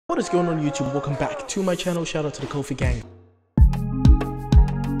What is going on YouTube? Welcome back to my channel. Shout out to the Kofi gang.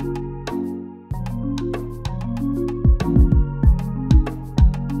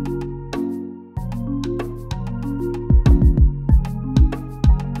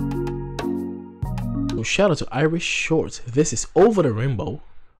 So shout out to Irish Short. This is Over the Rainbow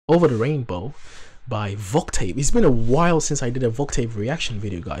by Voctave. It's been a while since I did a Voctave reaction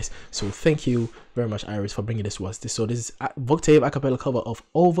video, guys, so thank you very much, Iris, for bringing this to us. So this is Voctave a cappella cover of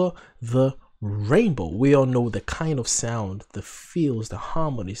Over the Rainbow. We all know the kind of sound, the feels, the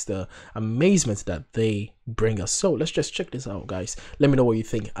harmonies, the amazement that they bring us. So let's just check this out, guys. Let me know what you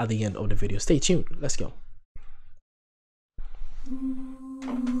think at the end of the video. Stay tuned. Let's go.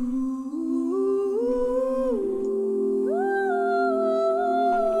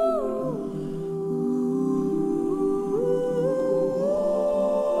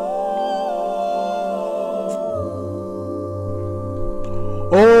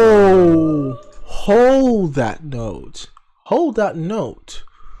 Oh, hold that note. Hold that note.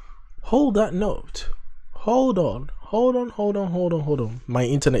 Hold that note. Hold on. My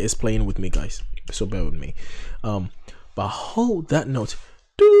internet is playing with me, guys, so bear with me. But hold that note.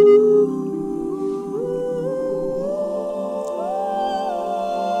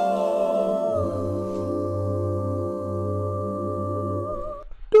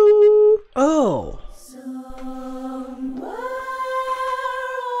 Oh.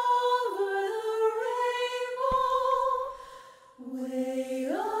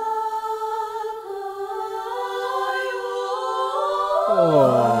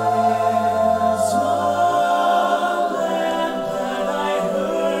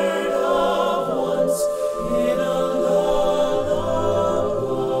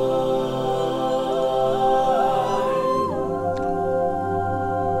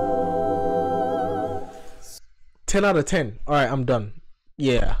 Ten out of 10. All right, I'm done.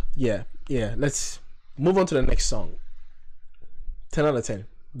 Yeah. Let's move on to the next song. 10 out of 10.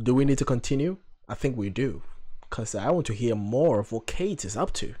 Do we need to continue? I think we do, because I want to hear more of what Kate is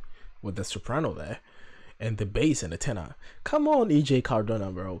up to with the soprano there and the bass and the tenor. Come on, EJ Cardona,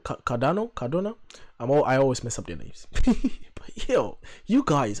 bro. Cardona. I always mess up their names. But yo, you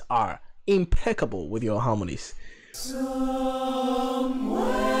guys are impeccable with your harmonies. Somewhere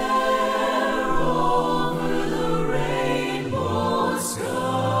over the rainbow,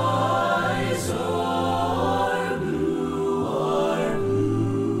 skies are blue,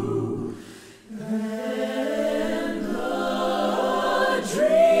 and the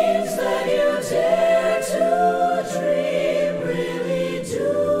dreams that you dare to dream really do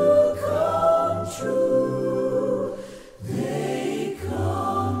come true. They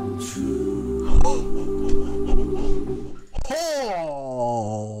come true.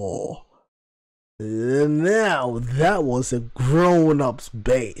 Oh, now that was a grown-up's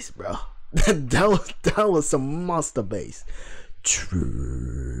bass, bro. that was some master bass. True.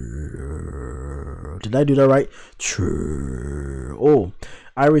 Did I do that right? True. Oh,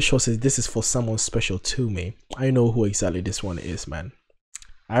 Irish Short says this is for someone special to me. I know who exactly this one is, man.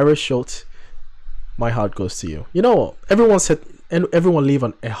 Irish Short, my heart goes to you. You know what? Everyone said, and everyone leave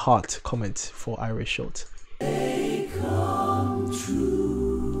a heart comment for Irish Short. They come true.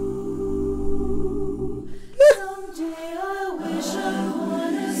 Someday I wish I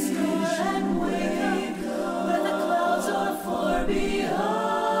won a star and wake up where the clouds are far behind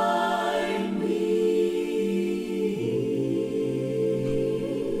me,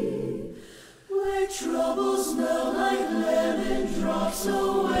 where troubles smell like lemon drops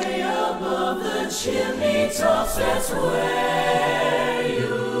away above the chimney tops. That's where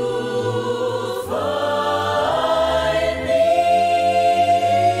you'll find me,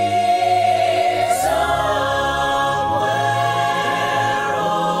 somewhere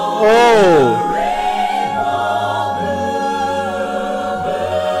over the rainbow,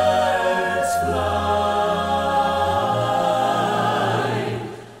 bluebirds fly,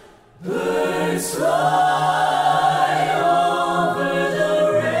 birds fly over the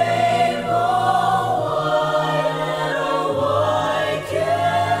rainbow.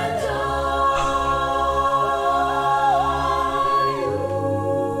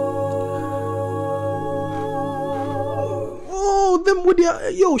 With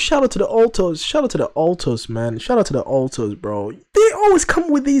the, yo, shout out to the altos, man. Shout out to the altos, bro. They always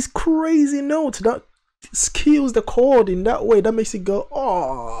come with these crazy notes that skews the chord in that way that makes it go,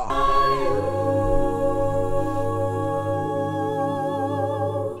 oh.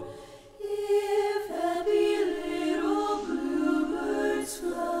 If happy little bluebirds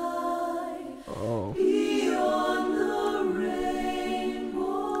fly beyond the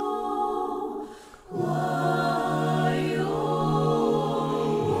rainbow, why, oh,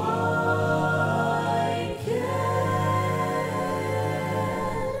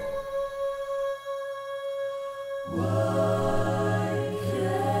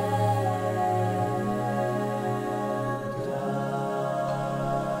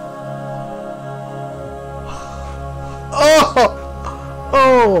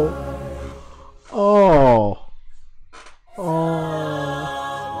 Oh. Oh.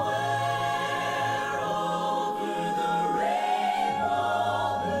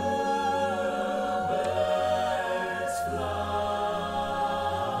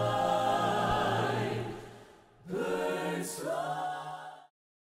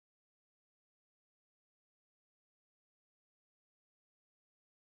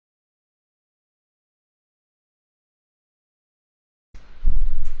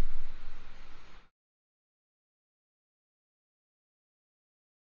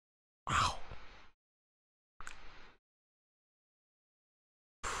 Wow.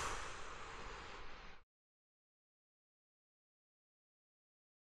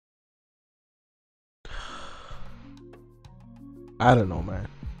 I don't know, man.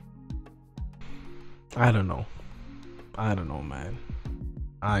 I don't know, man.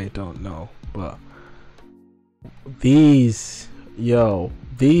 I don't know, but these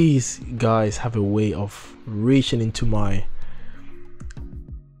guys have a way of reaching into my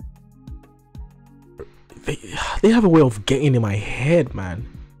they have a way of getting in my head, man.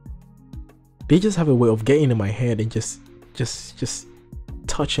 They just have a way of getting in my head and just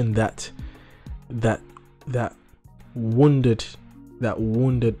touching that wounded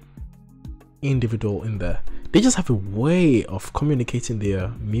individual in there. They just have a way of communicating their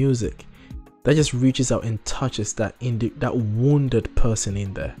music that just reaches out and touches that wounded person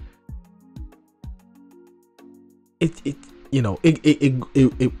in there. It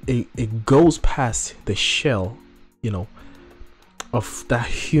goes past the shell, of that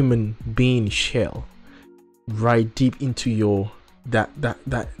human being shell, right deep into your that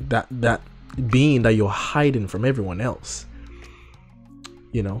being that you're hiding from everyone else.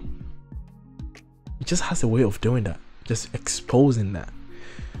 It just has a way of doing that, just exposing that.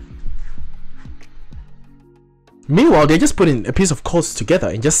 Meanwhile, they're just putting a piece of chords together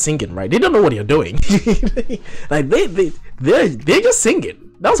and just singing, right? They don't know what they're doing. Like they're just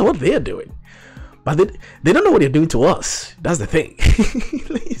singing. That's what they're doing. But they don't know what they're doing to us. That's the thing.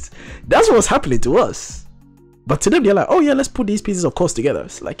 That's what's happening to us. But to them, they're like, oh yeah, let's put these pieces of chords together.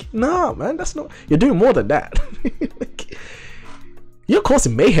 It's like, nah, man, that's not. You're doing more than that. Like, you're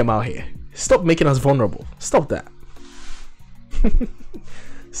causing mayhem out here. Stop making us vulnerable. Stop that.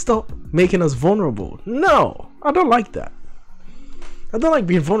 Stop making us vulnerable. No, I don't like that. I don't like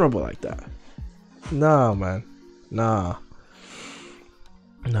being vulnerable like that. Nah, man. Nah,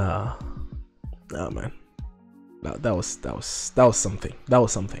 man. That was something. That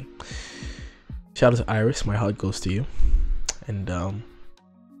was something. Shout out to Iris. My heart goes to you. And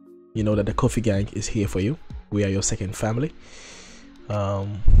you know that the Coffee Gang is here for you. We are your second family. But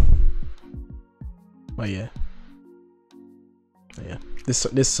yeah.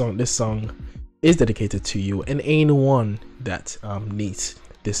 This song is dedicated to you and anyone that needs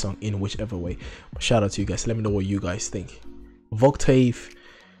this song in whichever way. Shout out to you guys. Let me know what you guys think. Voctave,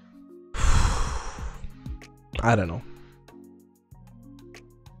 I don't know.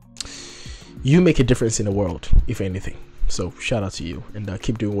 You make a difference in the world, if anything. So shout out to you, and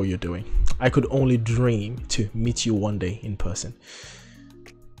keep doing what you're doing. I could only dream to meet you one day in person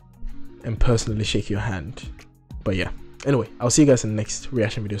and personally shake your hand. But yeah, anyway, I'll see you guys in the next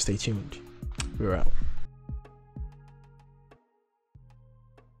reaction video. Stay tuned. We're out.